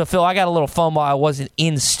 So, Phil, I got a little FOMO. I wasn't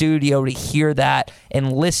in studio to hear that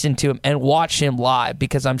and listen to him and watch him live,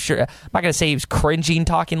 because I'm sure, I'm not going to say he was cringing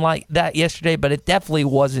talking like that yesterday, but it definitely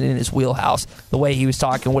wasn't in his wheelhouse, the way he was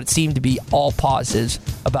talking, what it seemed to be all positives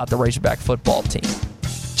about the Razorback football team.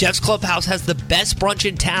 Jeff's Clubhouse has the best brunch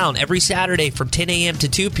in town every Saturday from 10 a.m. to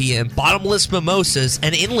 2 p.m., bottomless mimosas,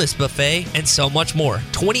 an endless buffet, and so much more.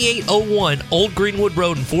 2801 Old Greenwood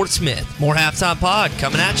Road in Fort Smith. More Halftime Pod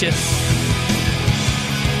coming at you.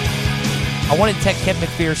 I wanted to text Kevin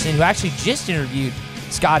McPherson, who actually just interviewed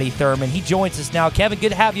Scotty Thurman. He joins us now. Kevin, good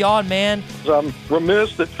to have you on, man. I'm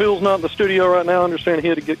remiss that Phil's not in the studio right now. I understand he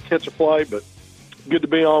had to catch a flight, but good to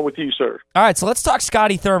be on with you, sir. All right, so let's talk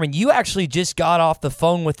Scotty Thurman. You actually just got off the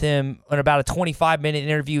phone with him in about a 25-minute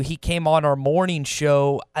interview. He came on our morning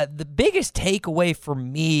show. The biggest takeaway for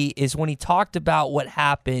me is when he talked about what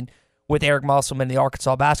happened with Eric Musselman and the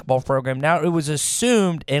Arkansas basketball program. Now, it was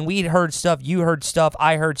assumed, and we'd heard stuff, you heard stuff,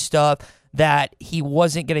 I heard stuff, that he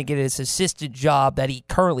wasn't going to get his assistant job that he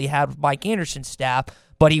currently had with Mike Anderson's staff,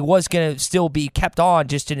 but he was going to still be kept on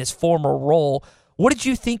just in his former role. What did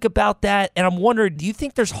you think about that? And I'm wondering, do you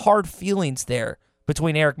think there's hard feelings there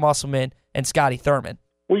between Eric Musselman and Scotty Thurman?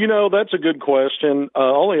 Well, that's a good question.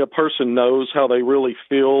 Only a person knows how they really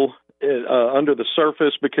feel under the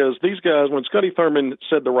surface, because these guys, when Scotty Thurman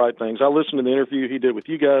said the right things, I listened to the interview he did with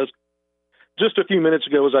you guys just a few minutes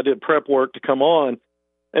ago as I did prep work to come on.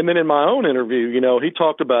 And then in my own interview, he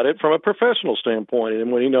talked about it from a professional standpoint.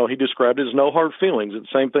 And when, he described it as no hard feelings. It's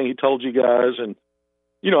the same thing he told you guys. And,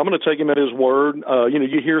 I'm going to take him at his word.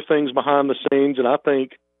 You hear things behind the scenes, and I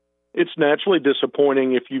think it's naturally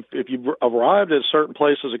disappointing if you've arrived at a certain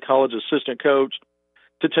place as a college assistant coach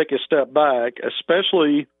to take a step back,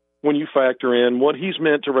 especially when you factor in what he's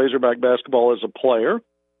meant to Razorback basketball as a player,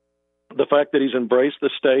 the fact that he's embraced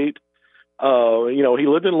the state, he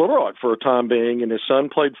lived in Little Rock for a time being, and his son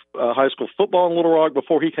played high school football in Little Rock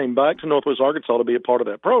before he came back to Northwest Arkansas to be a part of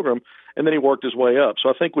that program, and then he worked his way up. So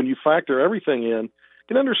I think when you factor everything in, you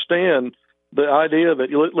can understand the idea that,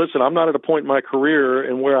 listen, I'm not at a point in my career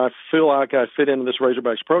and where I feel like I fit into this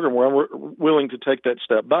Razorbacks program where I'm willing to take that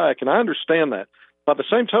step back, and I understand that. By the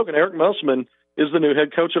same token, Eric Musselman is the new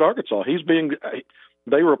head coach at Arkansas.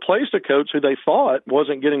 They replaced a coach who they thought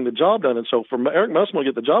wasn't getting the job done. And so for Eric Musselman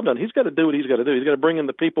to get the job done, he's got to do what he's got to do. He's got to bring in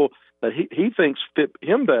the people that he thinks fit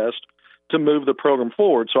him best to move the program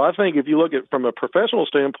forward. So I think if you look at from a professional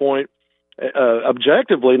standpoint,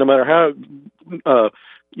 objectively, no matter how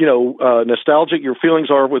nostalgic your feelings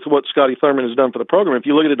are with what Scotty Thurman has done for the program, if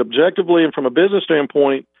you look at it objectively and from a business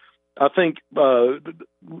standpoint, I think the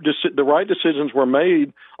right decisions were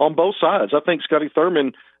made on both sides. I think Scotty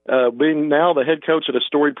Thurman, being now the head coach at a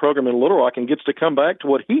storied program in Little Rock, and gets to come back to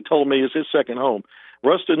what he told me is his second home.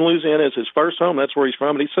 Ruston, Louisiana is his first home. That's where he's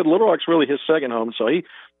from. And he said Little Rock's really his second home. So he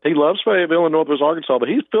loves Fayetteville and Northwest Arkansas, but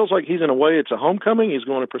he feels like he's in a way it's a homecoming. He's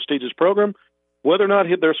going to a prestigious program. Whether or not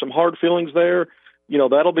there's some hard feelings there,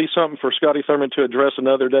 that'll be something for Scotty Thurman to address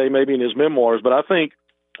another day, maybe in his memoirs. But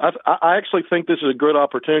I actually think this is a good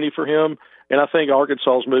opportunity for him, and I think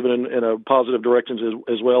Arkansas is moving in a positive direction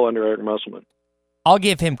as well under Eric Musselman. I'll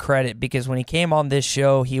give him credit because when he came on this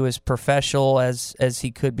show, he was professional as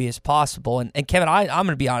he could be as possible. And Kevin, I'm going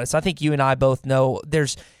to be honest. I think you and I both know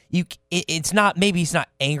it's not, maybe he's not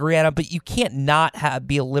angry at him, but you can't not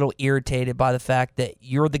be a little irritated by the fact that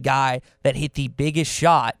you're the guy that hit the biggest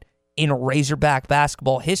shot in Razorback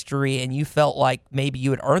basketball history, and you felt like maybe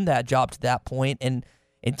you had earned that job to that point, and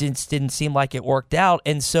it just didn't seem like it worked out.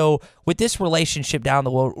 And so with this relationship down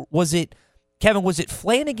the road, was it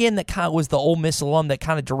Flanagan that kind of was the Ole Miss alum that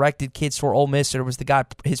kind of directed kids toward Ole Miss, or was the guy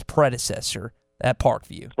his predecessor at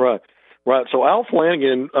Parkview? Right. So Al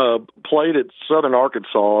Flanagan played at Southern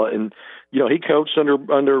Arkansas, and he coached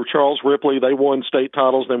under Charles Ripley. They won state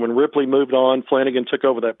titles. Then when Ripley moved on, Flanagan took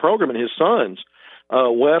over that program, and his sons.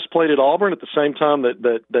 Wes played at Auburn at the same time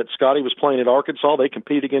that Scotty was playing at Arkansas. They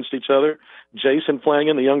competed against each other. Jason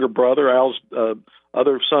Flanagan, the younger brother, Al's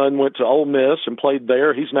other son, went to Ole Miss and played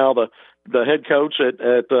there. He's now the head coach at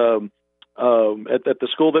the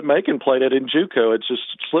school that Macon played at in JUCO. It just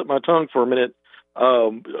slipped my tongue for a minute.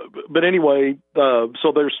 But anyway,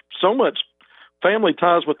 so there's so much family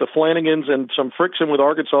ties with the Flanagans and some friction with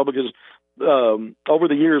Arkansas because over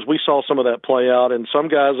the years we saw some of that play out, and some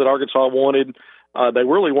guys that Arkansas wanted, they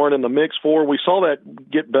really weren't in the mix for. We saw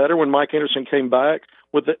that get better when Mike Anderson came back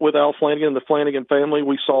with Al Flanagan and the Flanagan family.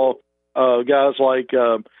 We saw guys like,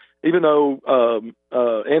 even though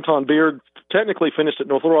Anton Beard technically finished at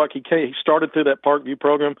North Little Rock, he started through that Parkview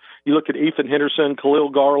program. You look at Ethan Henderson, Khalil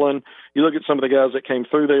Garland, you look at some of the guys that came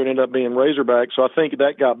through there and ended up being Razorbacks. So I think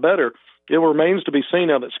that got better. It remains to be seen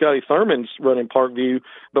now that Scotty Thurman's running Parkview.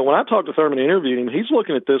 But when I talked to Thurman and interviewed him, he's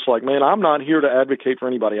looking at this like, man, I'm not here to advocate for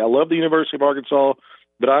anybody. I love the University of Arkansas,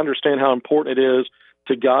 but I understand how important it is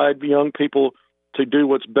to guide young people to do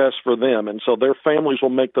what's best for them. And so their families will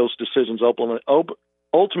make those decisions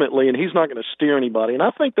ultimately, and he's not going to steer anybody. And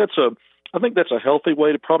I think that's a healthy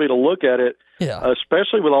way to look at it,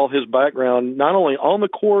 especially with all his background, not only on the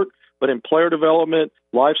court, but in player development,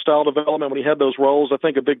 lifestyle development. When he had those roles, I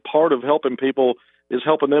think a big part of helping people is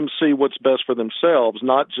helping them see what's best for themselves,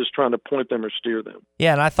 not just trying to point them or steer them.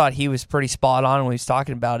 Yeah, and I thought he was pretty spot on when he was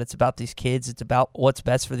talking about it's about these kids. It's about what's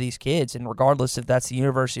best for these kids. And regardless if that's the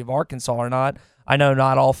University of Arkansas or not, I know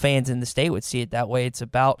not all fans in the state would see it that way. It's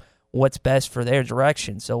about what's best for their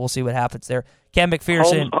direction. So we'll see what happens there. Kevin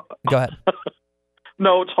McPherson, go ahead.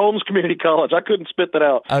 No, it's Holmes Community College. I couldn't spit that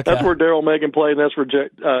out. Okay. That's where Daryl Megan played, and that's where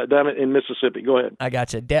down in Mississippi. Go ahead. I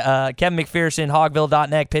got you. Kevin McPherson,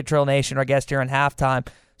 Hogville.net, Pit Trail Nation, our guest here on Halftime.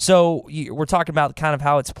 So we're talking about kind of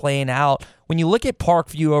how it's playing out. When you look at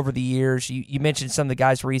Parkview over the years, you mentioned some of the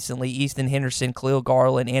guys recently, Easton Henderson, Khalil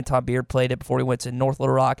Garland, Anton Beard played it before he went to North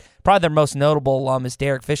Little Rock. Probably their most notable alum is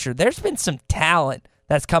Derek Fisher. There's been some talent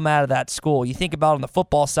that's come out of that school. You think about on the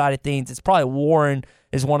football side of things, it's probably Warren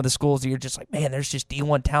is one of the schools that you're just like, man, there's just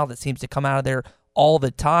D1 talent that seems to come out of there all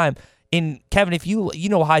the time. And Kevin, if you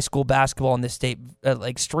know high school basketball in this state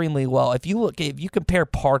extremely well, if you compare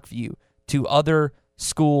Parkview to other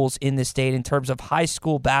schools in this state in terms of high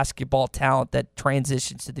school basketball talent that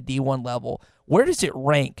transitions to the D1 level, where does it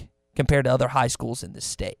rank compared to other high schools in this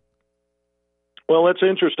state? Well, that's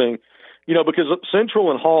interesting. Because Central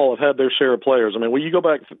and Hall have had their share of players. I mean, when you go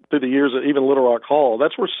back through the years of even Little Rock Hall,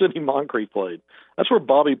 that's where Sidney Moncrief played. That's where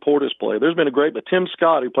Bobby Portis played. There's been but Tim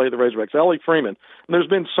Scott, who played the Razorbacks, Ellie Freeman, and there's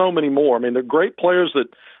been so many more. I mean, they're great players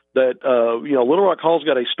that Little Rock Hall's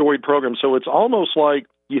got a storied program. So it's almost like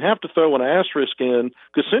you have to throw an asterisk in,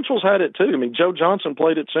 because Central's had it too. I mean, Joe Johnson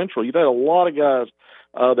played at Central. You've had a lot of guys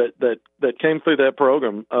that came through that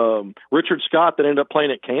program. Richard Scott that ended up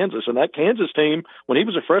playing at Kansas, and that Kansas team, when he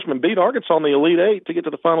was a freshman, beat Arkansas in the Elite Eight to get to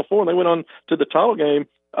the Final Four, and they went on to the title game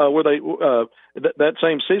where they that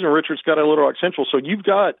same season. Richard Scott at Little Rock Central. So you've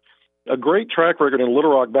got a great track record in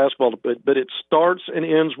Little Rock basketball, but it starts and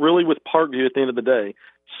ends really with Parkview at the end of the day.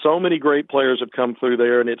 So many great players have come through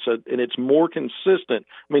there, and it's more consistent.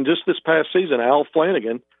 I mean, just this past season, Alan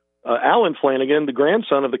Flanagan, the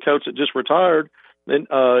grandson of the coach that just retired, and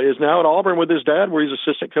is now at Auburn with his dad, where he's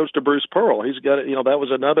assistant coach to Bruce Pearl. He's got,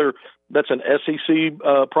 that's an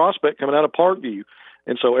SEC prospect coming out of Parkview.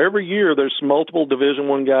 And so every year there's multiple Division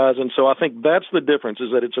I guys, and so I think that's the difference,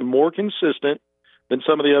 is that it's a more consistent than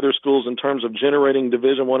some of the other schools in terms of generating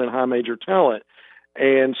Division I and high major talent.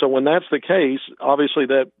 And so when that's the case, obviously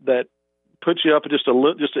that puts you up just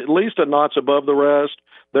at least a notch above the rest.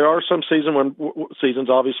 There are some seasons,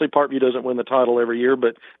 obviously, Parkview doesn't win the title every year,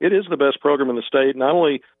 but it is the best program in the state, not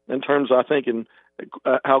only in terms, I think, in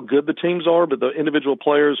how good the teams are, but the individual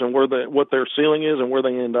players and what their ceiling is and where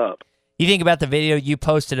they end up. You think about the video you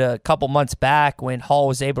posted a couple months back when Hall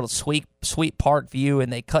was able to sweep Parkview,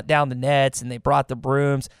 and they cut down the nets and they brought the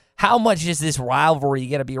brooms. How much is this rivalry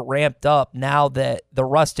going to be ramped up now that the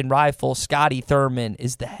Ruston Rifle, Scotty Thurman,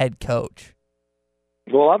 is the head coach?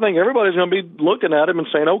 Well, I think everybody's going to be looking at him and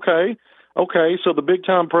saying, okay, so the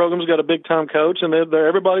big-time program's got a big-time coach, and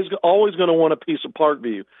everybody's always going to want a piece of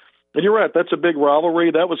Parkview. And you're right, that's a big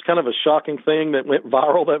rivalry. That was kind of a shocking thing that went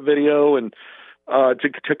viral, that video, and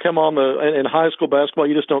to come on in high school basketball,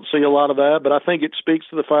 you just don't see a lot of that. But I think it speaks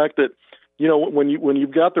to the fact that, when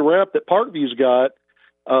you've got the rep that Parkview's got,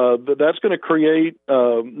 that's going to create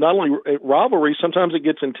not only rivalry, sometimes it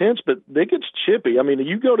gets intense, but it gets chippy. I mean,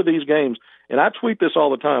 you go to these games, and I tweet this all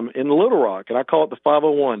the time, in Little Rock, and I call it the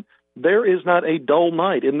 501. There is not a dull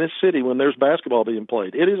night in this city when there's basketball being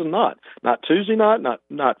played. It is not. Not Tuesday night,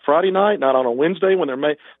 not Friday night, not on a Wednesday when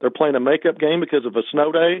they're playing a makeup game because of a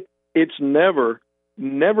snow day. It's never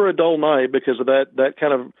a dull night because of that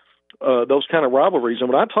kind of those kind of rivalries. And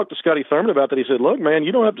when I talked to Scotty Thurman about that, he said, "Look, man,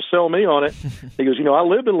 you don't have to sell me on it." He goes, "I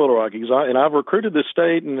lived in Little Rock, and I've recruited this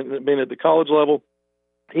state and been at the college level."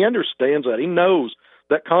 He understands that. He knows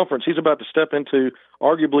that conference he's about to step into,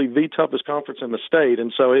 arguably the toughest conference in the state,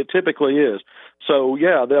 and so it typically is. So,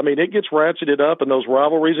 yeah, I mean, it gets ratcheted up, and those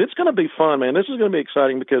rivalries, it's going to be fun, man. This is going to be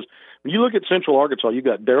exciting because when you look at Central Arkansas, you've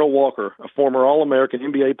got Darrell Walker, a former All-American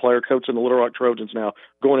NBA player coaching the Little Rock Trojans now,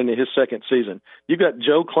 going into his second season. You've got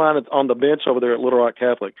Joe Klein on the bench over there at Little Rock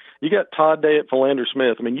Catholic. You got Todd Day at Philander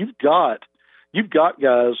Smith. I mean, you've got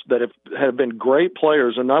guys that have been great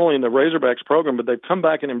players, and not only in the Razorbacks program, but they've come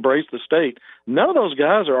back and embraced the state. None of those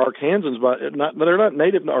guys are Arkansans, they're not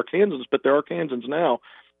native Arkansans, but they're Arkansans now.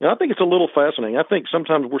 And I think it's a little fascinating. I think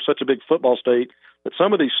sometimes we're such a big football state that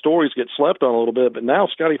some of these stories get slept on a little bit, but now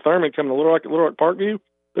Scotty Thurman coming to Little Rock Parkview,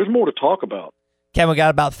 there's more to talk about. Ken, we got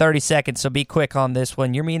about 30 seconds, so be quick on this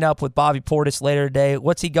one. You're meeting up with Bobby Portis later today.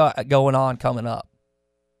 What's he got going on coming up?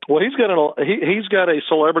 Well, he's got a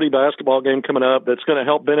celebrity basketball game coming up that's going to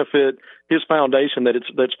help benefit his foundation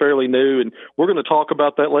that's fairly new, and we're going to talk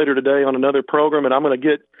about that later today on another program. And I'm going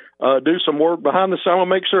to do some work behind the scenes. I'm going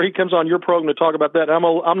to make sure he comes on your program to talk about that. I'm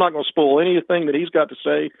not going to spoil anything that he's got to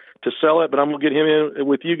say to sell it, but I'm going to get him in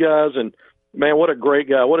with you guys. And man, what a great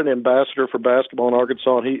guy! What an ambassador for basketball in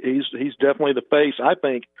Arkansas. And he's definitely the face, I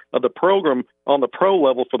think, of the program on the pro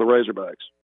level for the Razorbacks.